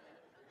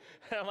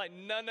 And I'm like,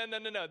 no.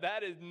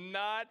 That is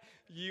not,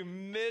 you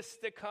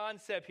missed the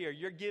concept here.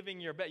 You're giving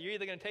your best. You're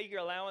either going to take your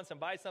allowance and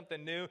buy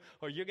something new,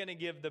 or you're going to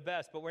give the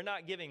best. But we're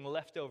not giving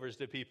leftovers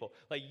to people.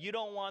 Like, you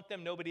don't want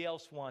them, nobody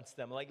else wants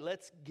them. Like,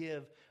 let's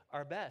give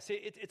our best.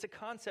 It's a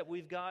concept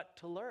we've got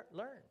to learn.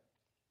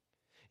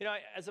 You know,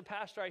 as a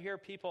pastor, I hear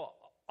people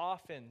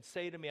often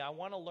say to me, I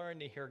want to learn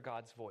to hear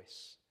God's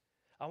voice.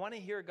 I want to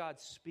hear God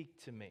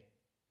speak to me.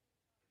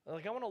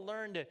 Like, I want to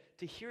learn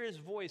to hear His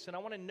voice, and I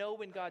want to know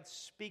when God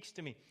speaks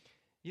to me.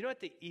 You know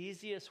what the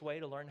easiest way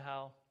to learn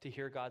how to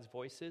hear God's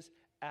voice is?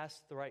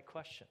 Ask the right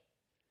question.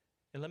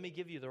 And let me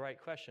give you the right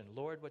question.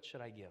 Lord, what should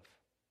I give?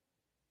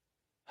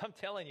 I'm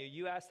telling you,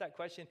 you ask that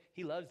question,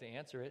 He loves to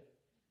answer it.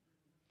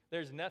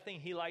 There's nothing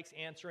He likes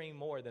answering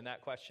more than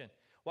that question.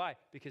 Why?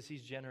 Because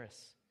He's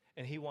generous.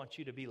 And He wants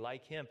you to be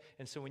like Him.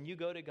 And so when you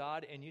go to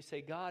God and you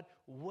say, God,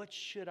 what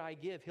should I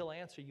give? He'll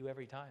answer you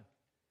every time.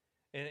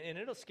 And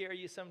it'll scare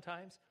you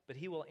sometimes, but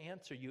He will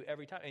answer you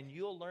every time. And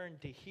you'll learn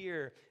to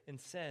hear and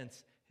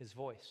sense His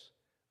voice.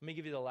 Let me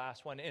give you the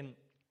last one.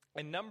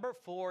 And number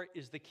 4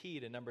 is the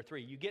key to number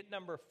 3. You get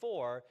number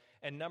 4,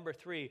 and number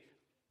 3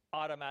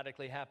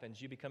 automatically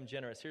happens. You become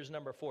generous. Here's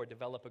number 4,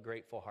 develop a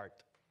grateful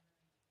heart.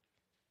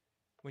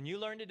 When you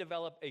learn to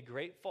develop a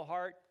grateful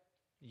heart,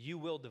 you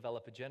will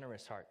develop a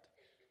generous heart.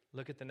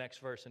 Look at the next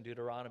verse in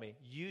Deuteronomy.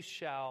 You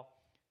shall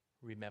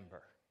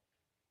remember.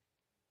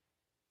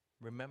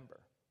 Remember.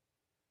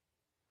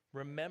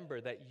 Remember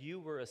that you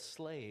were a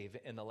slave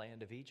in the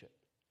land of Egypt,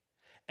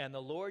 and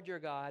the Lord your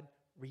God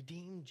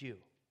redeemed you.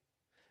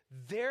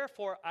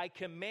 Therefore, I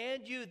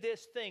command you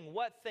this thing.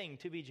 What thing?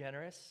 To be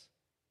generous,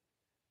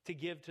 to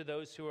give to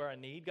those who are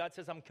in need. God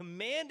says, I'm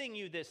commanding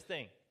you this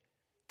thing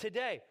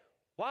today.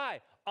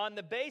 Why? On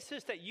the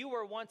basis that you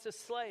were once a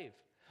slave.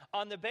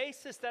 On the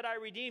basis that I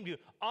redeemed you.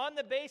 On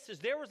the basis,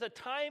 there was a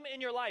time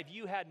in your life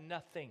you had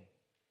nothing.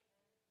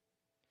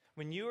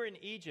 When you were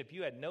in Egypt,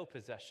 you had no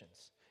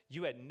possessions.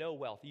 You had no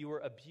wealth. You were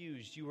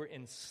abused. You were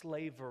in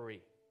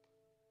slavery.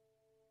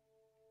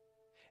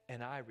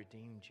 And I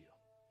redeemed you.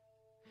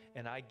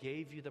 And I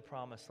gave you the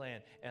promised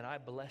land. And I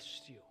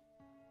blessed you.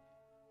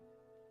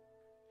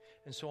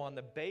 And so on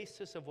the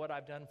basis of what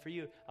I've done for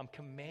you, I'm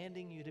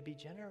commanding you to be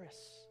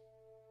generous.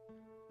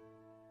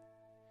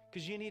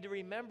 Because you need to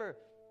remember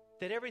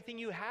that everything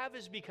you have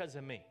is because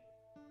of me.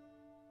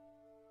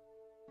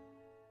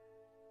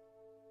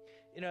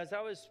 You know, as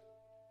I was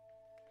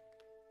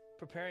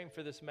preparing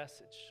for this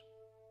message,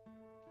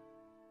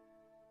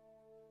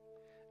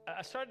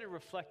 I started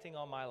reflecting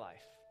on my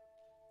life.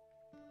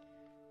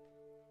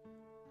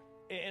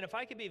 And if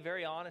I could be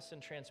very honest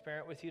and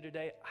transparent with you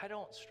today, I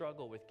don't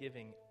struggle with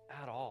giving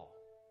at all.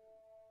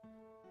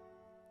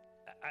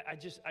 I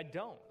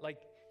don't.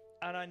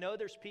 And I know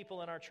there's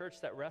people in our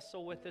church that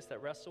wrestle with this,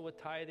 that wrestle with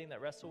tithing,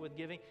 that wrestle with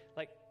giving.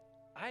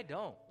 I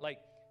don't.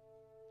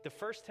 The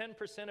first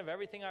 10% of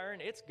everything I earn,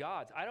 it's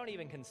God's. I don't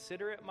even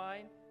consider it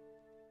mine.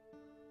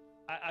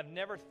 I've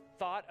never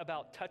thought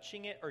about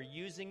touching it or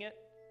using it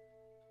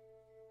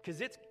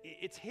because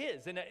it's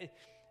His, and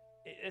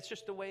it's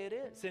just the way it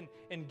is.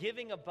 And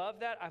giving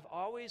above that,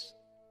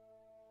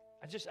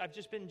 I've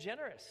just been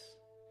generous.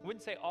 I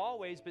wouldn't say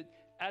always, but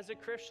as a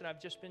Christian, I've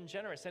just been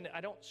generous, and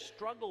I don't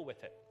struggle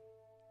with it.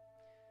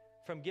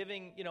 From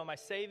giving, my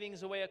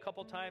savings away a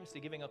couple times, to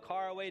giving a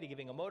car away, to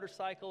giving a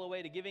motorcycle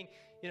away, to giving,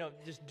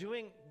 just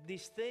doing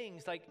these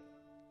things,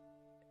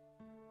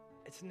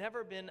 it's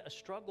never been a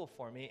struggle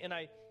for me. And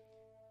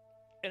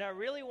I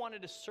really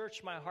wanted to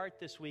search my heart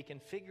this week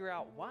and figure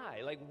out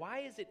why. Why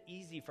is it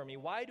easy for me?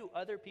 Why do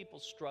other people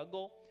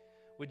struggle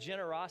with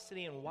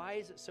generosity, and why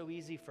is it so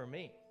easy for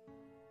me?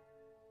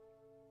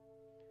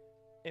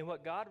 And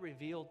what God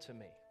revealed to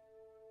me,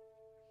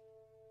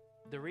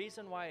 the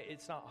reason why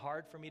it's not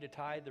hard for me to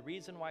tithe, the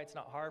reason why it's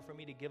not hard for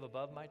me to give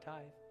above my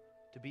tithe,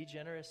 to be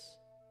generous,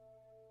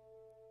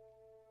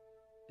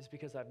 is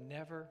because I've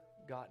never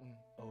gotten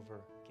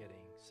over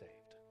getting saved.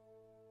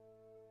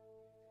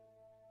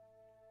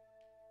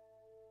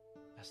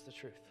 That's the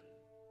truth.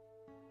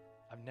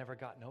 I've never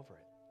gotten over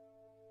it.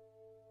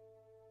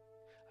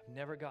 I've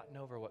never gotten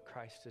over what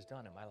Christ has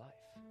done in my life.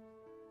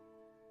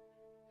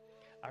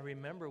 I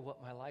remember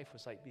what my life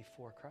was like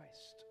before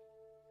Christ.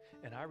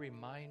 And I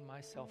remind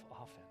myself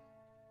often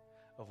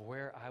of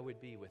where I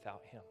would be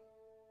without Him.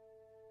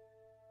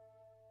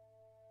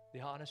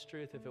 The honest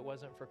truth, if it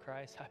wasn't for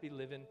Christ, I'd be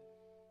living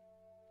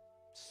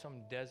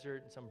some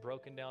desert, some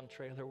broken down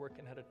trailer,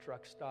 working at a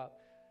truck stop.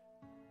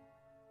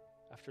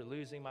 After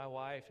losing my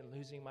wife and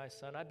losing my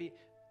son, my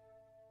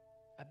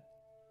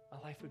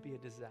life would be a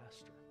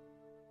disaster.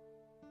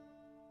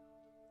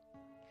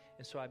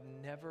 And so I've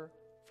never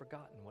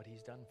forgotten what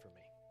He's done for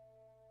me.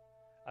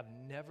 I've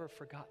never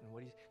forgotten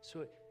what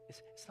so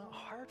it's not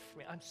hard for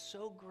me. I'm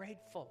so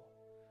grateful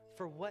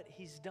for what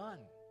He's done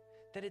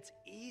that it's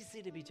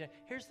easy to be generous.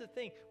 Here's the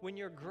thing. When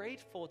you're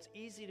grateful, it's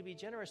easy to be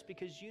generous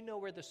because you know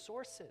where the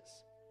source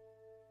is.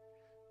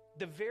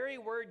 The very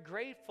word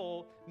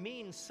grateful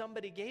means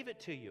somebody gave it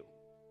to you.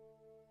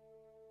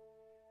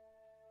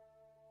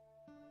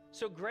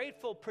 So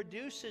grateful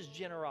produces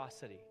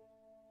generosity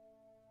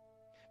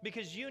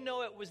because you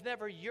know it was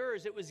never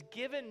yours. It was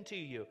given to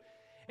you.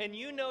 And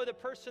you know the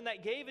person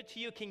that gave it to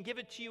you can give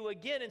it to you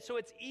again. And so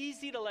it's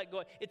easy to let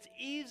go. It's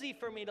easy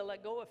for me to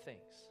let go of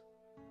things.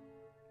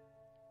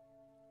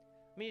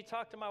 I mean, you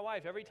talk to my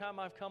wife. Every time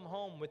I've come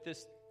home with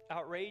this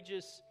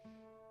outrageous,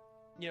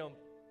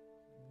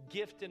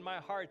 gift in my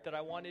heart that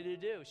I wanted to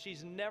do,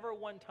 she's never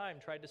one time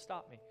tried to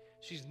stop me.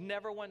 She's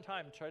never one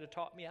time tried to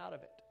talk me out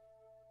of it.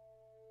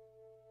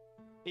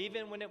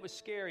 Even when it was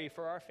scary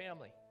for our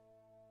family.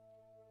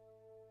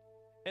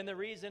 And the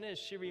reason is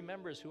she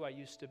remembers who I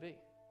used to be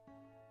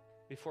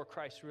before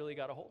Christ really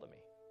got a hold of me.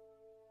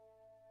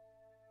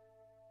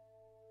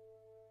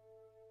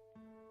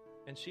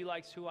 And she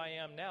likes who I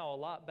am now a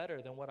lot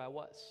better than what I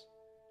was.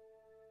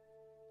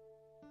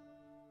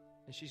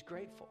 And she's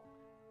grateful.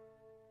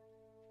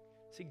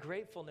 See,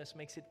 gratefulness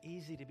makes it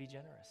easy to be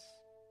generous.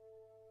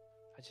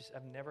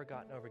 I've never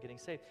gotten over getting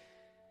saved.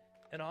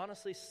 And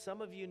honestly,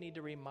 some of you need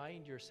to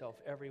remind yourself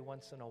every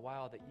once in a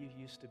while that you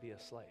used to be a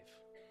slave.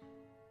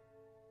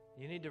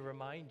 You need to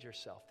remind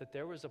yourself that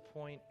there was a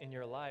point in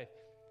your life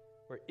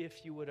where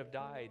if you would have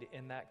died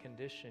in that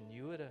condition,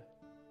 you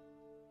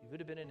would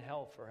have been in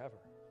hell forever.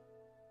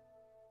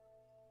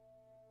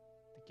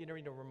 you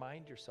need to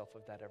remind yourself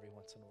of that every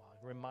once in a while.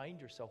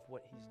 Remind yourself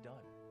what he's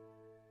done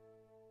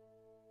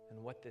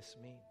and what this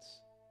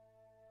means.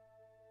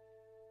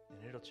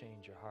 And it'll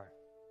change your heart.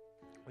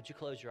 Would you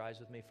close your eyes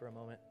with me for a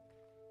moment?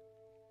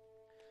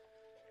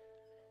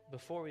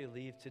 Before we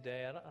leave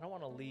today, I don't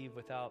want to leave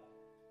without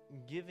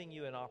giving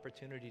you an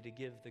opportunity to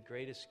give the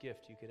greatest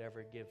gift you could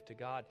ever give to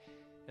God.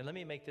 And let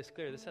me make this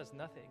clear. This has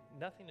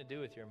nothing to do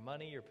with your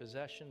money, your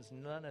possessions,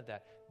 none of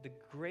that. The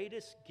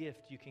greatest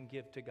gift you can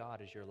give to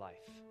God is your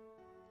life.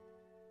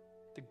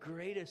 The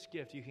greatest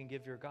gift you can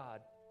give your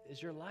God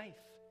is your life.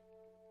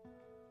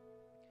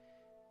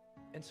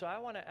 And so I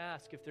want to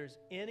ask if there's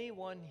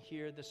anyone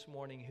here this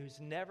morning who's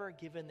never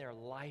given their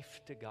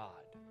life to God.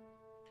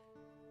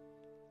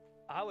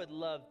 I would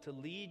love to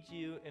lead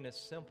you in a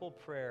simple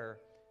prayer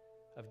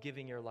of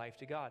giving your life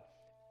to God.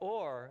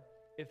 Or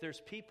if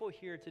there's people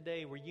here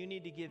today where you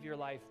need to give your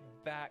life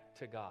back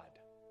to God.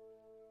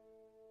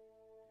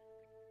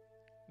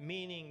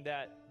 Meaning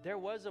that there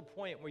was a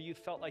point where you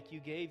felt like you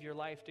gave your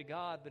life to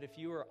God, but if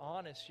you were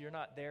honest, you're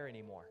not there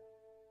anymore.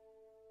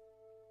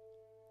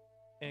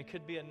 And it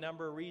could be a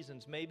number of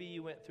reasons. Maybe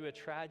you went through a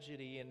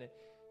tragedy and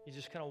you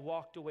just kind of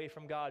walked away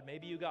from God.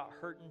 Maybe you got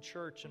hurt in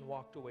church and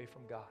walked away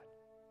from God.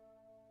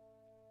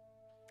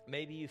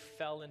 Maybe you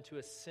fell into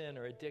a sin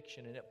or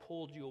addiction and it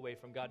pulled you away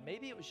from God.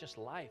 Maybe it was just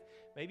life.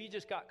 Maybe you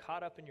just got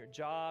caught up in your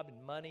job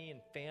and money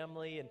and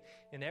family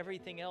and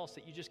everything else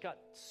that you just got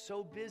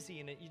so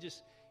busy and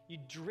you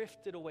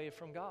drifted away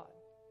from God.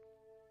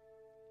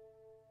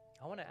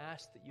 I want to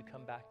ask that you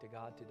come back to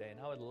God today, and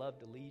I would love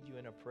to lead you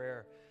in a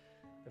prayer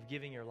of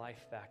giving your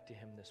life back to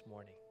him this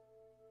morning.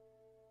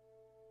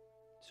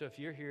 So if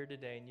you're here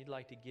today and you'd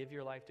like to give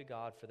your life to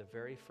God for the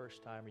very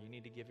first time, or you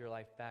need to give your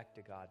life back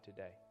to God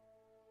today,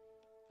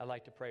 I'd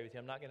like to pray with you.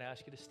 I'm not going to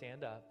ask you to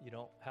stand up. You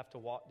don't have to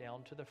walk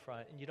down to the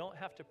front, and you don't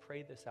have to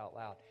pray this out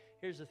loud.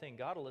 Here's the thing.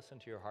 God will listen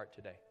to your heart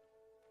today.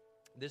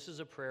 This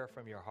is a prayer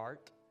from your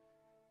heart,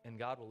 and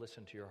God will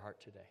listen to your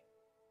heart today.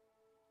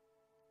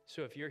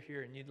 So if you're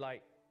here and you'd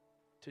like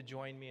to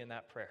join me in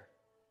that prayer,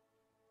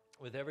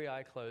 with every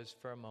eye closed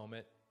for a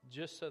moment,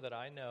 just so that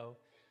I know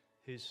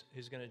who's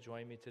going to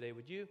join me today,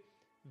 would you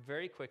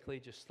very quickly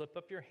just slip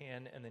up your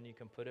hand, and then you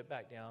can put it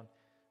back down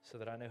so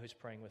that I know who's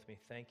praying with me.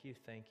 Thank you,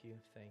 thank you,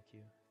 thank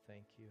you,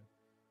 thank you,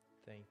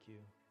 thank you,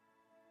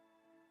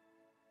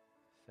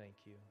 thank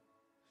you,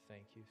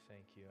 thank you,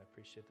 thank you. I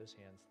appreciate those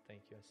hands.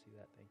 Thank you, I see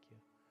that. Thank you.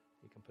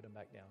 You can put them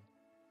back down.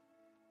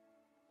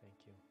 Thank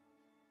you.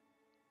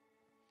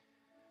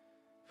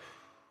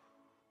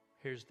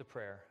 Here's the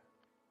prayer.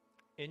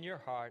 In your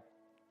heart,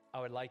 I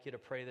would like you to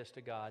pray this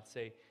to God.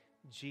 Say,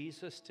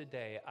 Jesus,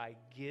 today I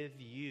give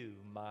you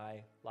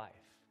my life.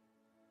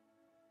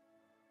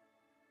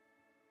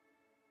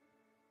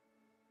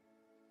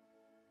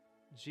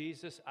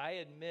 Jesus, I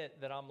admit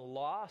that I'm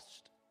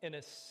lost and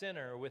a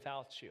sinner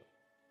without you.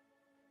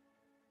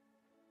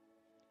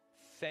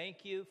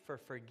 Thank you for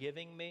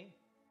forgiving me.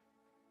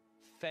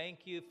 Thank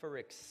you for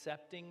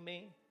accepting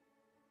me.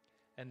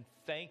 And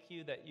thank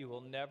you that you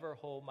will never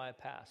hold my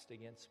past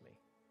against me.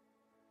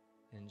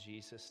 In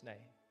Jesus' name,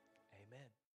 amen.